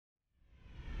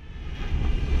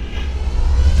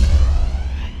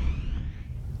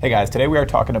Hey guys, today we are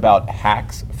talking about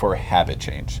hacks for habit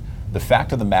change. The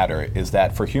fact of the matter is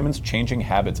that for humans, changing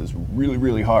habits is really,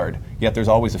 really hard. Yet there's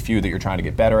always a few that you're trying to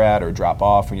get better at or drop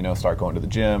off or, start going to the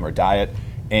gym or diet.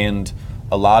 And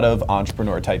a lot of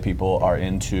entrepreneur type people are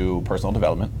into personal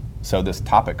development. So this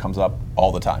topic comes up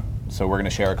all the time. So we're going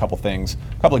to share a couple things,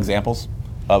 a couple examples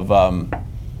of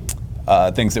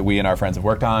things that we and our friends have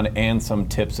worked on and some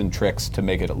tips and tricks to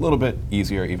make it a little bit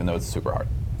easier even though it's super hard.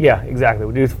 Yeah, exactly.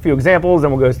 We'll do a few examples, then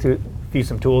we'll go through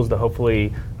some tools to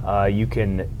hopefully you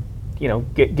can,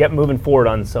 get moving forward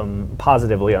on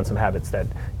positively on some habits that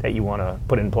you want to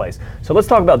put in place. So let's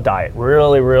talk about diet.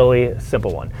 Really, really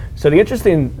simple one. So the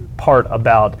interesting part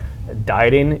about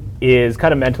dieting is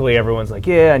kind of mentally everyone's like,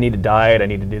 yeah, I need to diet, I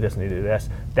need to do this, I need to do this.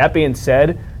 That being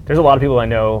said, there's a lot of people I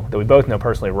know that we both know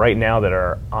personally right now that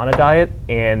are on a diet,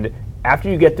 and after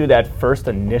you get through that first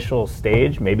initial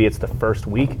stage, maybe it's the first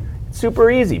week,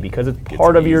 super easy because it's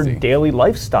part of your daily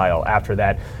lifestyle after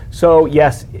that. So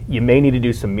yes, you may need to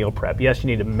do some meal prep. Yes, you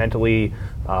need to mentally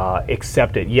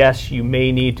accept it. Yes, you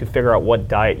may need to figure out what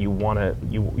diet you want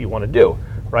to do,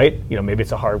 right? Maybe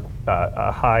it's a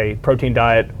high protein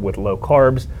diet with low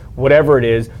carbs. Whatever it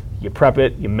is, you prep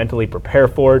it, you mentally prepare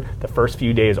for it. The first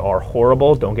few days are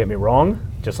horrible, don't get me wrong.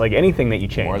 Just like anything that you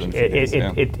change,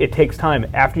 it takes time.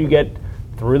 After you get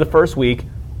through the first week,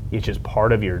 it's just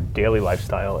part of your daily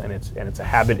lifestyle, and it's a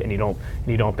habit, and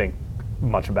you don't think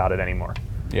much about it anymore.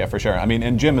 Yeah, for sure. I mean,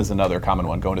 and gym is another common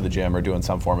one. Going to the gym or doing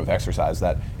some form of exercise.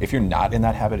 That if you're not in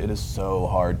that habit, it is so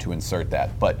hard to insert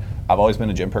that. But I've always been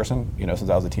a gym person, since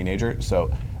I was a teenager.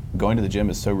 So going to the gym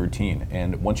is so routine,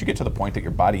 and once you get to the point that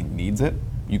your body needs it,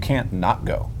 you can't not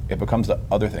go. It becomes the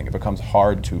other thing. It becomes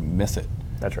hard to miss it.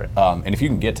 That's right. And if you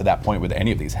can get to that point with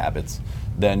any of these habits,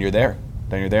 then you're there.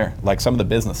 Like some of the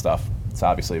business stuff. It's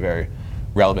obviously very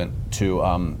relevant to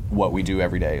what we do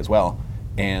every day as well.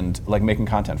 And like making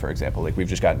content, for example, like we've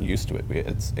just gotten used to it.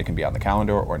 It can be on the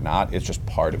calendar or not. It's just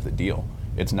part of the deal.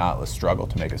 It's not a struggle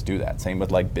to make us do that. Same with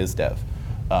like biz dev.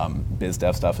 Biz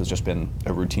dev stuff has just been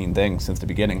a routine thing since the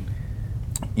beginning.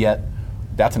 Yet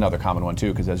that's another common one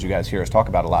too, because as you guys hear us talk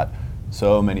about a lot,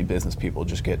 so many business people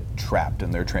just get trapped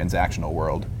in their transactional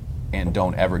world and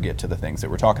don't ever get to the things that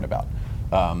we're talking about.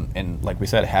 And like we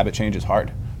said, habit change is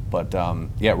hard. But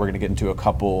we're going to get into a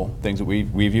couple things that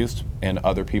we've used and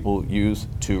other people use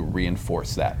to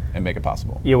reinforce that and make it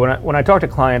possible. Yeah, when I talk to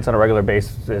clients on a regular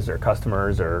basis or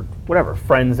customers or whatever,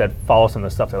 friends that follow some of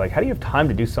the stuff, they're like, how do you have time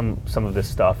to do some of this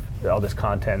stuff, all this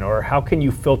content? Or how can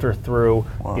you filter through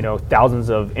thousands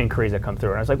of inquiries that come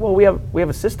through? And I was like, well, we have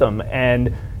a system,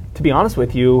 and to be honest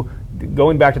with you,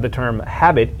 going back to the term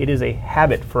habit, it is a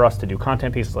habit for us to do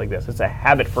content pieces like this. It's a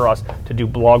habit for us to do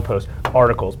blog posts,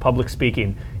 articles, public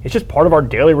speaking. It's just part of our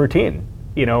daily routine,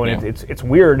 and it's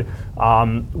weird.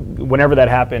 Whenever that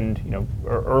happened,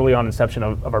 early on inception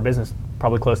of our business,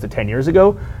 probably close to 10 years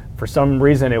ago, for some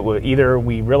reason it was either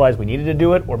we realized we needed to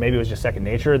do it, or maybe it was just second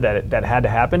nature that had to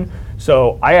happen.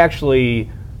 So I actually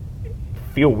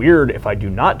feel weird if I do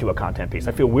not do a content piece.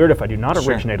 I feel weird if I do not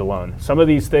originate alone. Some of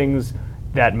these things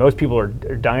that most people are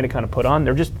dying to kind of put on,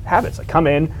 they're just habits. Like, come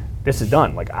in, this is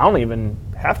done. Like,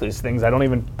 half these things I don't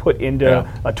even put into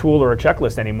a tool or a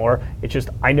checklist anymore. It's just,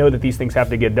 I know that these things have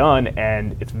to get done,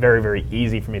 and it's very, very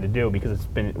easy for me to do because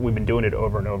we've been doing it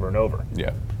over and over and over.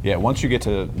 Yeah, once you get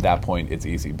to that point, it's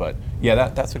easy. But yeah,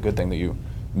 that's a good thing that you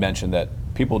mentioned, that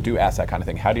people do ask that kind of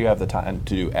thing. How do you have the time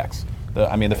to do X? The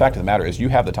fact of the matter is you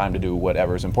have the time to do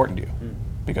whatever is important to you.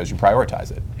 Because you prioritize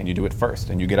it and you do it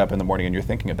first, and you get up in the morning and you're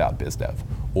thinking about biz dev,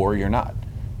 or you're not.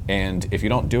 And if you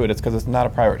don't do it, it's because it's not a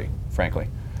priority, frankly.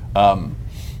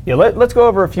 Let's go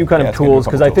over a few kind of tools,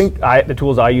 because I think the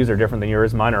tools I use are different than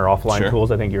yours. Mine are offline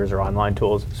tools. I think yours are online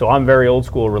tools. So I'm very old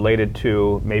school related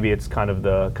to, maybe it's kind of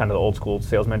the old school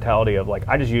sales mentality of like,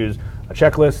 I just use a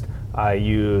checklist. I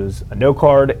use a note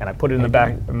card and I put it in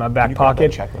my back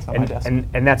pocket,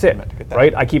 and that's it,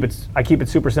 right? I keep it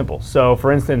super simple. So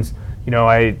for instance, you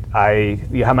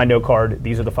have my note card.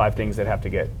 These are the 5 things that have to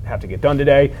get done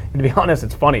today. And to be honest,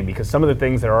 it's funny because some of the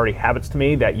things that are already habits to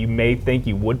me that you may think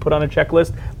you would put on a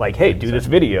checklist, like, hey, do this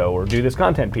video or do this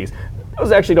content piece,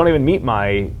 those actually don't even meet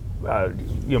my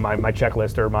my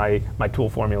checklist or my tool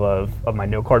formula of my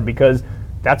note card, because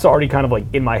that's already kind of like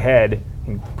in my head.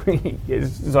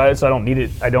 So I don't need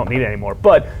it. I don't need it anymore.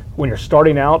 But when you're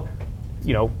starting out,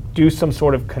 do some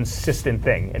sort of consistent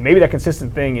thing, and maybe that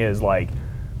consistent thing is like,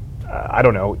 I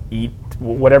don't know, eat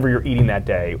whatever you're eating that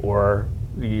day, or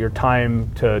your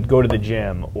time to go to the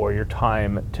gym, or your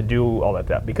time to do all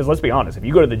that. Because let's be honest, if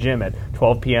you go to the gym at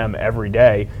 12 p.m. every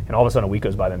day, and all of a sudden a week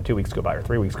goes by, then 2 weeks go by, or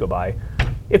 3 weeks go by,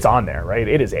 it's on there, right?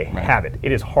 It is a habit.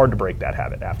 It is hard to break that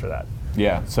habit after that.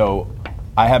 Yeah, so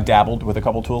I have dabbled with a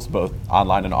couple tools, both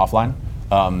online and offline.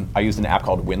 I used an app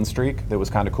called WinStreak that was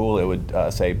kind of cool. It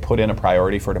would say put in a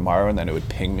priority for tomorrow, and then it would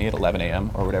ping me at 11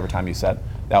 a.m. or whatever time you set.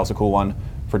 That was a cool one.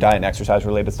 For diet and exercise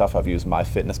related stuff, I've used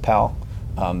MyFitnessPal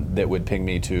that would ping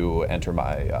me to enter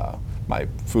my my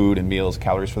food and meals,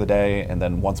 calories for the day, and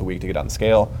then once a week to get on the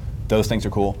scale. Those things are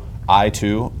cool. I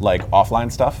too like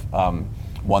offline stuff.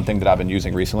 One thing that I've been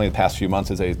using recently, the past few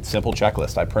months, is a simple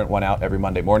checklist. I print one out every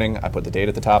Monday morning. I put the date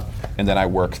at the top, and then I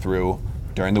work through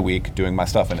during the week doing my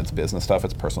stuff, and it's business stuff,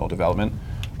 it's personal development.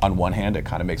 On one hand, it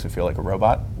kind of makes me feel like a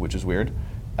robot, which is weird,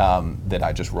 that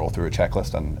I just roll through a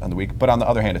checklist on the week. But on the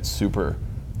other hand, it's super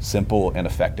simple and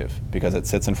effective because it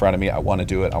sits in front of me. I want to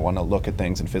do it. I want to look at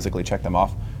things and physically check them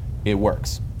off. It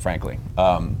works, frankly.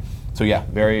 So yeah,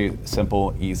 very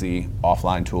simple, easy,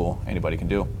 offline tool anybody can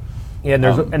do. Yeah, and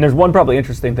there's one probably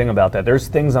interesting thing about that. There's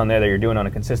things on there that you're doing on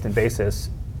a consistent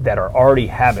basis that are already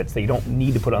habits that you don't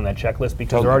need to put on that checklist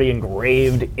because they're already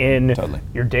engraved in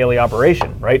your daily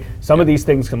operation, right? Some of these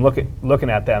things can looking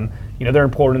at them, they're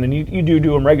important and you do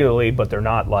them regularly, but they're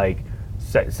not like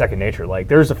second nature. Like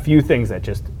there's a few things that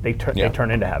just they turn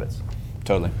into habits.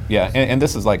 Totally. Yeah, and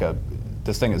this is like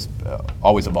this thing is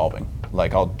always evolving.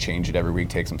 Like I'll change it every week,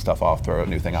 take some stuff off, throw a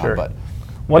new thing on, but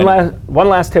one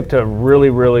last tip to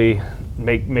really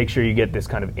make sure you get this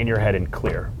kind of in your head and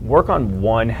clear. Work on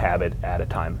one habit at a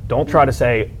time. Don't try to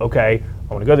say, okay,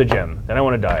 I want to go to the gym, then I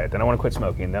want to diet, then I want to quit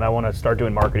smoking, then I want to start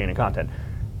doing marketing and content.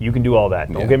 You can do all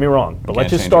that. Don't get me wrong, but let's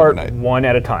just start one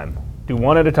at a time. Do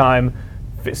one at a time.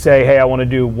 Say, hey, I want to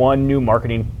do one new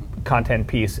marketing content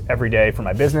piece every day for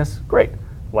my business. Great.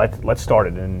 Let's start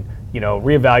it and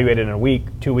reevaluate it in a week,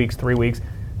 2 weeks, 3 weeks.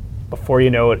 Before you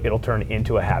know it, it'll turn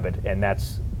into a habit, and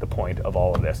that's the point of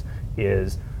all of this,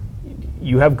 is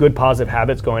you have good positive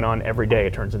habits going on every day.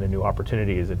 It turns into new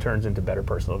opportunities. It turns into better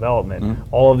personal development.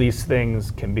 Mm-hmm. All of these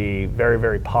things can be very,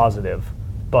 very positive,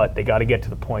 but they got to get to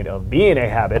the point of being a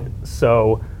habit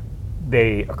so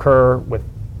they occur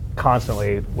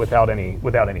constantly without any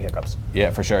hiccups.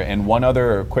 Yeah, for sure. And one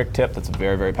other quick tip that's a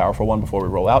very, very powerful one before we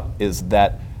roll out is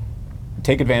that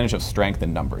take advantage of strength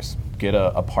in numbers. Get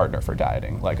a partner for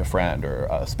dieting, like a friend or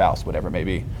a spouse, whatever it may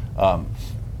be.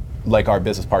 Like our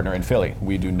business partner in Philly,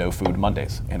 we do No Food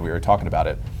Mondays, and we were talking about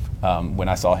it when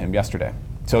I saw him yesterday.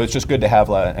 So it's just good to have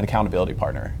an accountability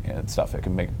partner and stuff. It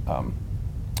can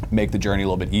make the journey a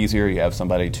little bit easier. You have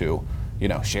somebody to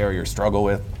share your struggle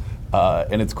with,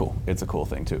 and it's cool. It's a cool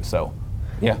thing too. So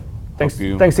yeah.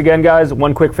 Thanks again, guys.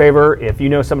 One quick favor, if you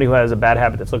know somebody who has a bad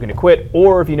habit that's looking to quit,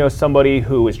 or if you know somebody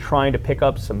who is trying to pick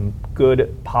up some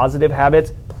good positive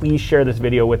habits, please share this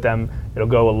video with them. It'll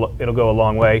go a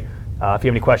long way. If you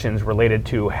have any questions related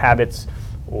to habits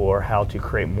or how to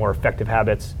create more effective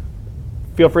habits,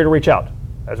 feel free to reach out.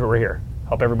 That's what we're here.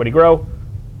 Help everybody grow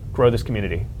this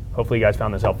community. Hopefully you guys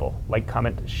found this helpful. Like,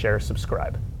 comment, share,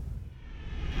 subscribe.